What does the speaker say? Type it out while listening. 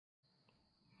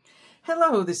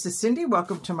Hello, this is Cindy.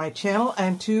 Welcome to my channel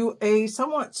and to a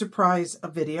somewhat surprise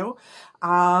video.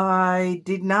 I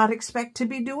did not expect to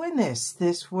be doing this.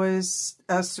 This was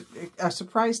a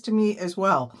surprise to me as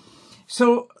well.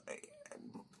 So,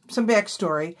 some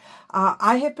backstory.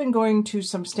 I have been going to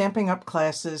some Stampin' Up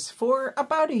classes for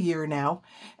about a year now,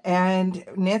 and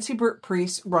Nancy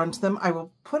Burt-Preece runs them. I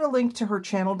will put a link to her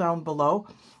channel down below,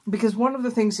 because one of the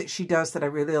things that she does that I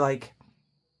really like,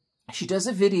 she does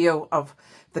a video of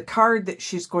the card that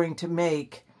she's going to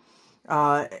make.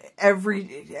 All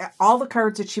the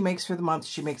cards that she makes for the month,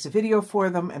 she makes a video for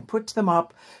them and puts them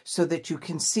up so that you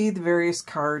can see the various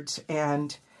cards.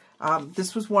 And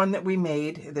this was one that we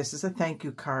made. This is a thank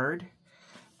you card.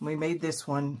 We made this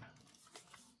one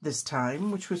this time,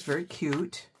 which was very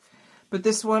cute. But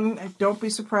this one, don't be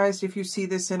surprised if you see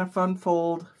this in a Fun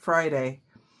Fold Friday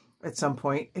at some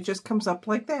point. It just comes up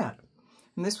like that.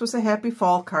 And this was a Happy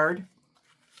Fall card.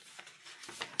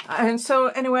 And so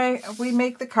anyway, we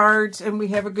make the cards and we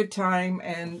have a good time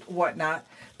and whatnot.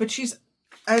 But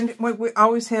we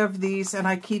always have these, and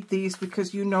I keep these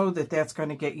because you know that that's going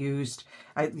to get used.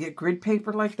 I get grid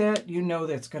paper like that, you know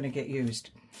that's going to get used.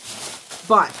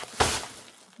 But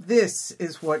this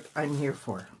is what I'm here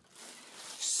for.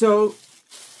 So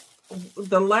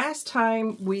the last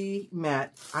time we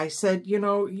met, I said, you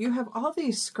know, you have all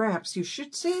these scraps. You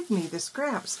should save me the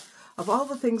scraps of all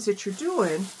the things that you're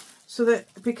doing, so that,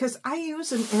 because I use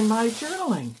them in my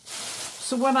journaling.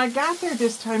 So when I got there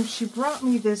this time, she brought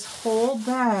me this whole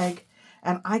bag,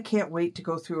 and I can't wait to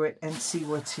go through it and see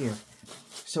what's here.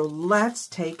 So let's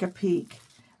take a peek.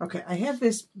 Okay, I have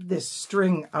this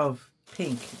string of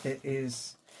pink that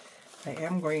is, I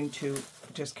am going to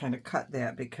just kind of cut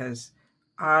that because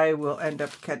I will end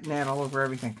up cutting that all over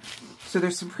everything. So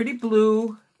there's some pretty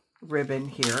blue ribbon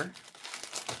here.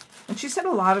 And she said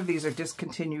a lot of these are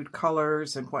discontinued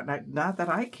colors and whatnot. Not that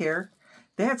I care.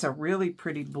 That's a really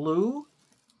pretty blue.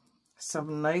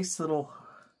 Some nice little,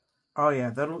 oh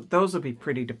yeah, those will be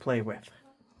pretty to play with.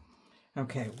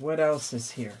 Okay, what else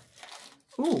is here?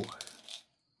 Ooh,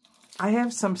 I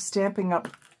have some Stampin' Up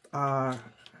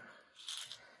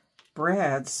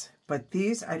brads, but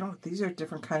these are a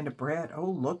different kind of brad. Oh,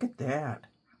 look at that.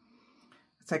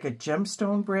 It's like a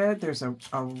gemstone brad. There's a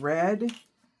red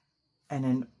and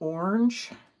an orange.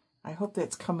 I hope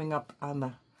that's coming up on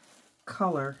the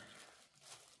color.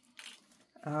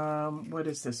 What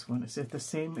is this one? Is it the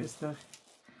same as the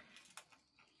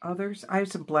others? I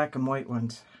have some black and white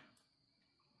ones.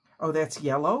 Oh, that's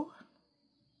yellow.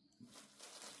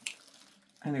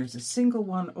 And there's a single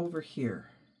one over here.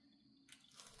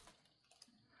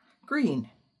 Green.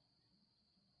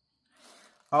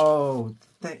 Oh,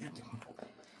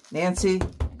 Nancy,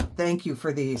 thank you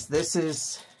for these. This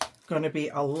is going to be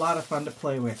a lot of fun to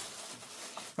play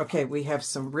with. Okay, we have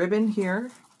some ribbon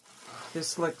here.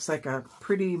 This looks like a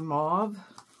pretty mauve.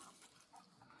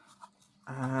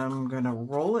 I'm going to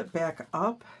roll it back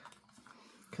up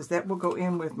because that will go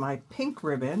in with my pink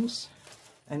ribbons.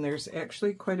 And there's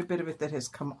actually quite a bit of it that has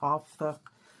come off the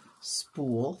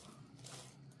spool.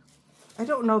 I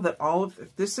don't know that all of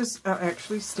this is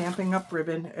actually Stampin' Up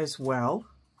ribbon as well.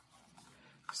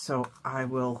 So I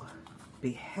will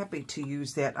be happy to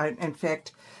use that. In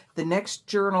fact, the next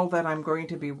journal that I'm going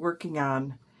to be working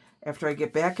on after I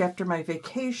get back after my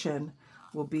vacation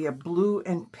will be a blue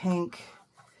and pink.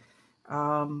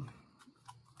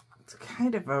 It's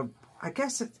kind of a, I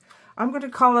guess I'm going to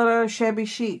call it a shabby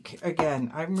chic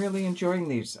again. I'm really enjoying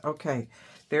these. Okay,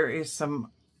 there is some,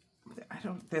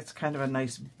 that's kind of a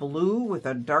nice blue with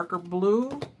a darker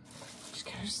blue.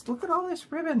 Just look at all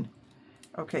this ribbon.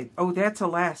 Okay, oh, that's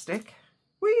elastic.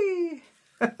 Whee!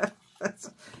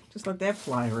 Just let that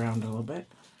fly around a little bit.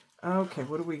 Okay,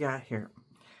 what do we got here?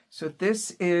 So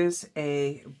this is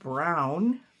a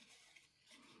brown.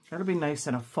 That'll be nice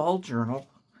in a fall journal.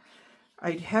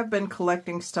 I have been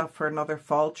collecting stuff for another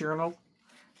fall journal,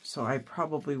 so I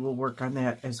probably will work on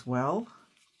that as well.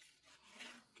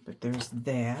 But there's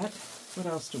that. What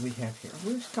else do we have here?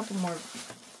 There's a couple more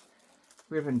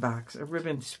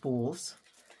ribbon spools.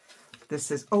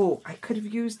 This is, oh, I could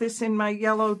have used this in my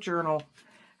yellow journal.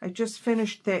 I just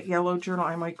finished that yellow journal.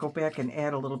 I might go back and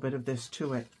add a little bit of this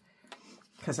to it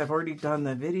because I've already done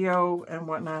the video and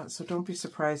whatnot. So don't be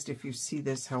surprised if you see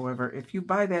this. However, if you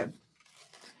buy that,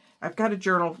 I've got a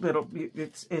journal that'll be,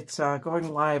 it's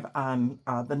going live on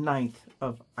the 9th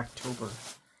of October.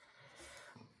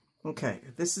 Okay,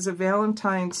 this is a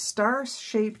Valentine's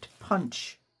star-shaped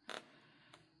punch,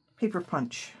 paper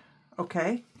punch.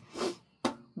 Okay.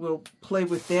 We'll play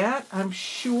with that, I'm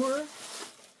sure.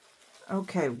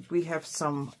 Okay, we have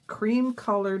some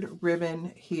cream-colored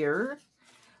ribbon here.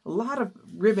 A lot of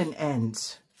ribbon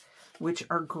ends. which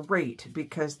are great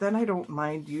because then I don't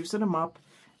mind using them up.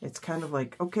 It's kind of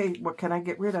like, okay, what can I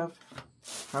get rid of?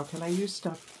 How can I use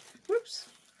stuff? Whoops.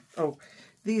 Oh,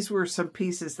 these were some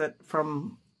pieces that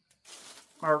from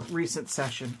our recent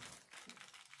session.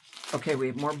 Okay, we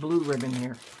have more blue ribbon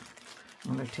here.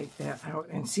 I'm going to take that out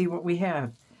and see what we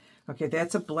have. Okay,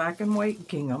 that's a black and white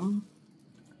gingham.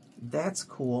 That's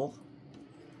cool.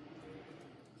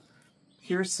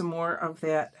 Here's some more of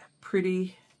that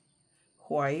pretty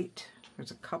white.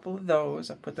 There's a couple of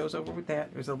those. I put those over with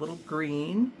that. There's a little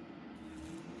green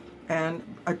and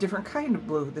a different kind of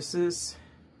blue. This is,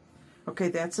 okay,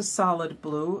 that's a solid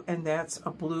blue, and that's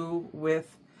a blue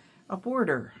with a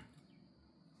border.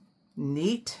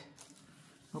 Neat.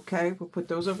 Okay, we'll put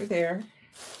those over there.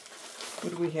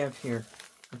 What do we have here?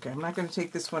 Okay, I'm not going to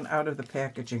take this one out of the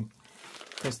packaging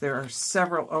because there are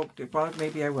several. Oh, well,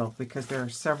 maybe I will because there are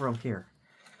several here.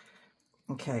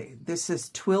 Okay, this is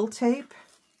twill tape.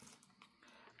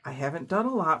 I haven't done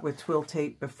a lot with twill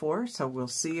tape before, so we'll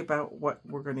see about what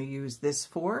we're going to use this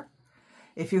for.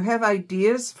 If you have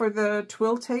ideas for the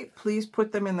twill tape, please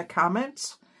put them in the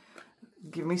comments.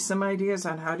 Give me some ideas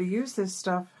on how to use this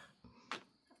stuff.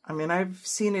 I mean, I've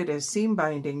seen it as seam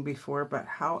binding before, but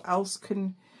how else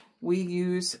can we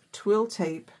use twill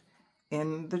tape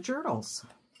in the journals?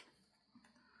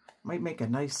 Might make a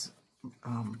nice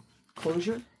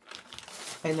closure.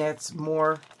 And that's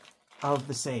more of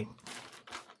the same.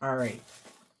 All right.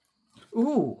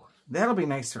 Ooh, that'll be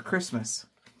nice for Christmas.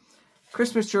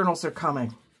 Christmas journals are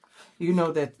coming. You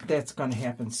know that that's going to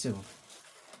happen soon.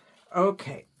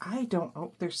 Okay, I don't...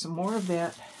 Oh, there's some more of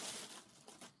that.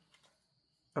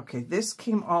 Okay, this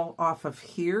came all off of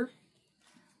here.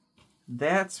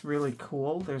 That's really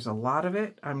cool. There's a lot of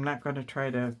it. I'm not going to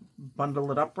try to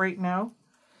bundle it up right now.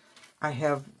 I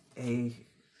have a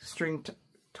string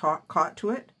caught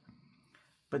to it.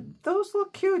 But those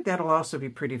look cute. That'll also be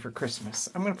pretty for Christmas.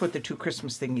 I'm going to put the two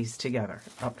Christmas thingies together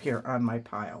up here on my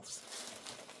piles.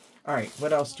 All right,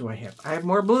 what else do I have? I have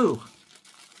more blue.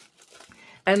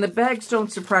 And the bags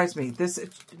don't surprise me. This,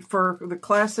 for the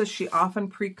classes, she often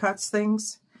pre-cuts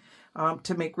things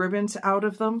to make ribbons out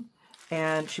of them.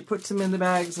 And she puts them in the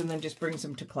bags and then just brings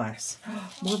them to class.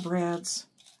 More brads.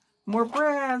 More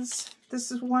brads.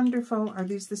 This is wonderful. Are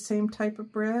these the same type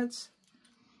of brads?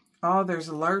 Oh, there's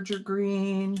a larger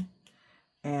green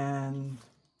and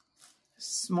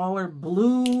smaller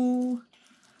blue.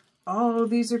 Oh,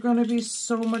 these are going to be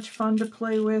so much fun to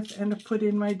play with and to put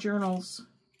in my journals.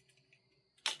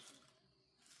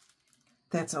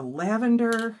 That's a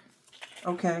lavender.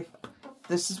 Okay,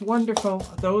 this is wonderful.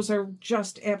 Those are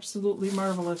just absolutely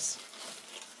marvelous.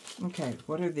 Okay,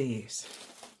 what are these?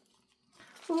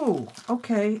 Ooh,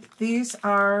 okay, these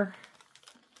are,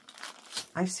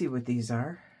 I see what these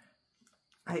are.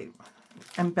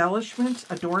 Embellishments,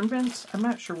 adornments, I'm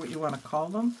not sure what you want to call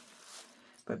them.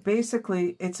 But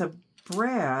basically, it's a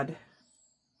brad,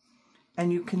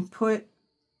 and you can put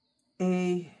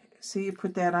a, see, you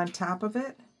put that on top of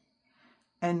it,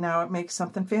 and now it makes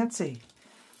something fancy.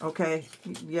 Okay,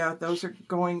 yeah, those are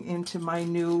going into my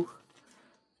new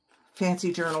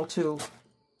fancy journal too.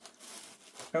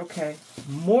 Okay,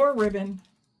 more ribbon.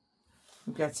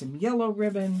 We've got some yellow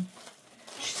ribbon.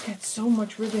 She's got so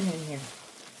much ribbon in here.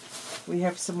 We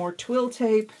have some more twill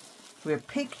tape. We have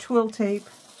pink twill tape.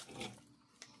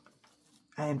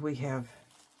 And we have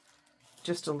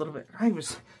just a little bit.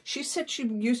 She said she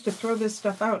used to throw this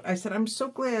stuff out. I said, I'm so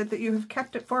glad that you have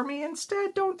kept it for me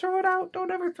instead. Don't throw it out.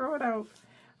 Don't ever throw it out.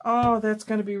 Oh, that's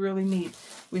going to be really neat.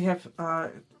 We have,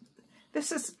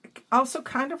 this is also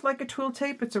kind of like a twill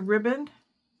tape. It's a ribbon.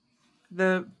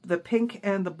 The pink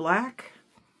and the black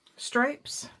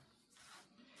stripes.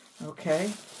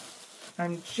 Okay.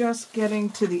 I'm just getting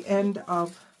to the end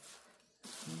of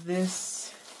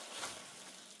this.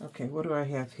 Okay, what do I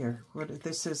have here?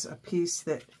 This is a piece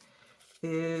that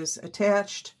is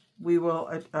attached. We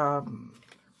will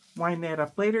wind that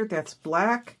up later. That's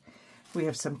black. We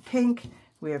have some pink.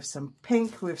 We have some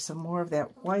pink. We have some more of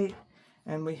that white.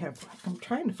 And we have, I'm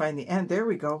trying to find the end. There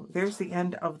we go. There's the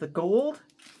end of the gold.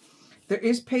 There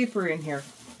is paper in here.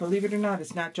 Believe it or not,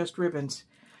 it's not just ribbons.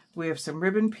 We have some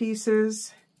ribbon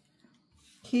pieces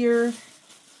here.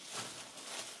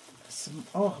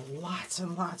 Oh, lots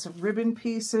and lots of ribbon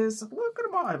pieces. Look at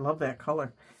them all. I love that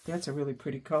color. That's a really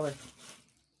pretty color.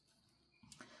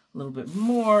 A little bit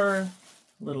more, a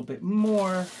little bit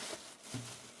more,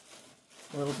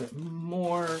 a little bit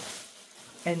more.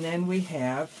 And then we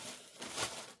have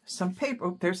some paper.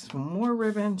 Oh, there's some more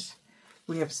ribbons.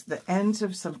 We have the ends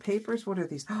of some papers. What are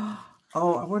these? Oh,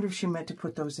 I wonder if she meant to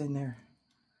put those in there.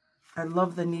 I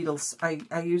love the needles. I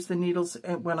use the needles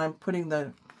when I'm putting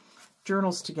the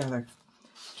journals together.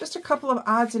 Just a couple of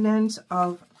odds and ends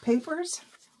of papers,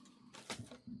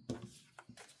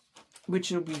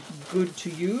 which will be good to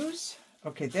use.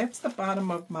 Okay, that's the bottom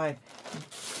of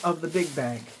the big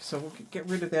bag. So we'll get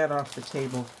rid of that off the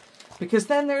table. Because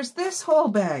then there's this whole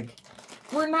bag.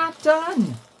 We're not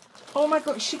done. Oh my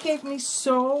God, she gave me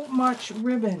so much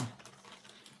ribbon.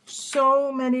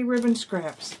 So many ribbon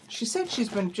scraps. She said she's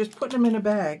been just putting them in a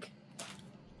bag.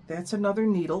 That's another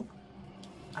needle.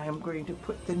 I am going to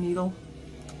put the needle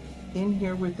in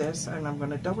here with this, and I'm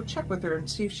going to double check with her and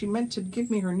see if she meant to give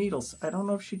me her needles. I don't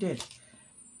know if she did.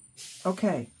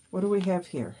 Okay, what do we have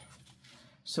here?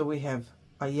 So we have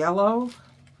a yellow,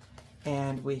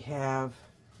 and we have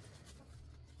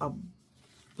a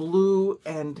blue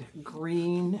and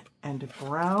green and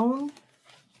brown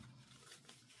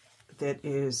that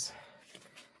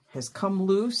has come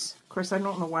loose. Of course, I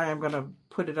don't know why I'm going to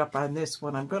put it up on this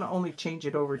one. I'm going to only change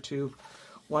it over to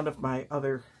one of my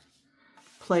other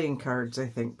playing cards, I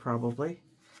think, probably.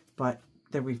 But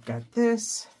then we've got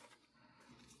this.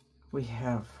 We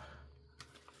have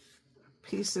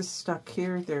pieces stuck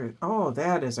here. There. Oh,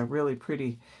 that is a really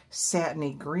pretty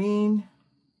satiny green.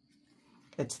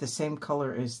 It's the same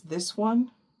color as this one.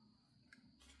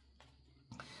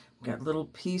 We've got little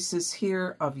pieces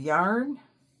here of yarn.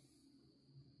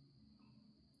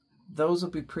 Those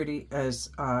will be pretty as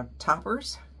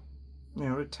toppers, you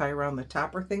know, to tie around the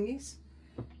topper thingies.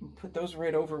 Put those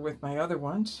right over with my other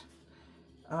ones.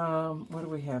 What do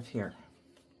we have here?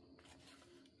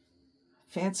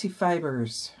 Fancy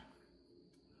fibers.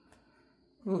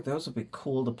 Ooh, those will be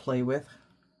cool to play with.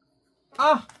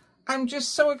 Ah, I'm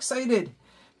just so excited.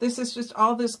 This is just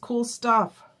all this cool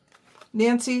stuff.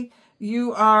 Nancy,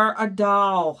 you are a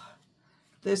doll.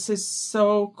 This is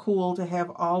so cool to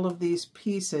have all of these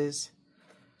pieces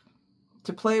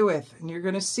to play with. And you're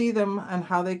going to see them and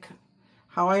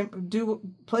how I do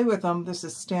play with them. This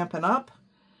is Stampin' Up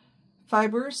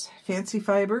fibers, fancy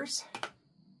fibers.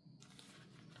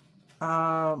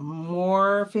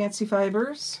 More fancy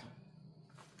fibers.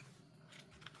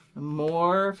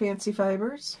 More fancy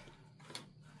fibers.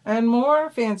 And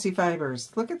more fancy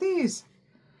fibers. Look at these.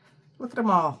 Look at them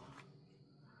all.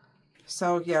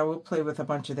 So yeah, we'll play with a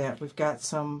bunch of that. We've got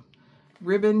some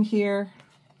ribbon here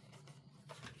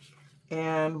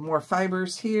and more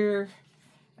fibers here.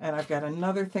 And I've got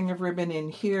another thing of ribbon in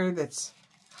here that's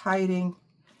hiding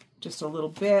just a little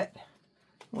bit.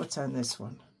 What's on this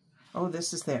one? Oh,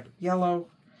 this is that yellow.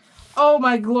 Oh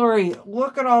my glory,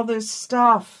 look at all this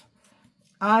stuff.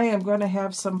 I am going to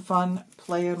have some fun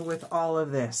playing with all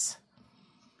of this.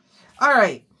 All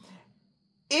right.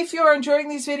 If you're enjoying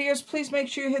these videos, please make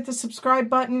sure you hit the subscribe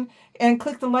button and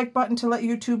click the like button to let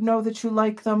YouTube know that you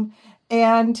like them.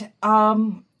 And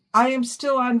I am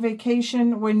still on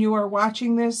vacation when you are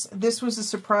watching this. This was a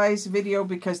surprise video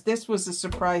because this was a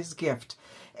surprise gift.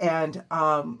 And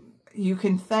you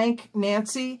can thank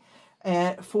Nancy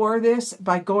for this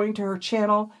by going to her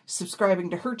channel, subscribing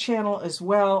to her channel as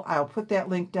well. I'll put that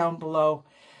link down below.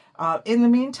 In the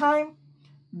meantime,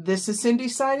 this is Cindy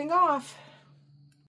signing off.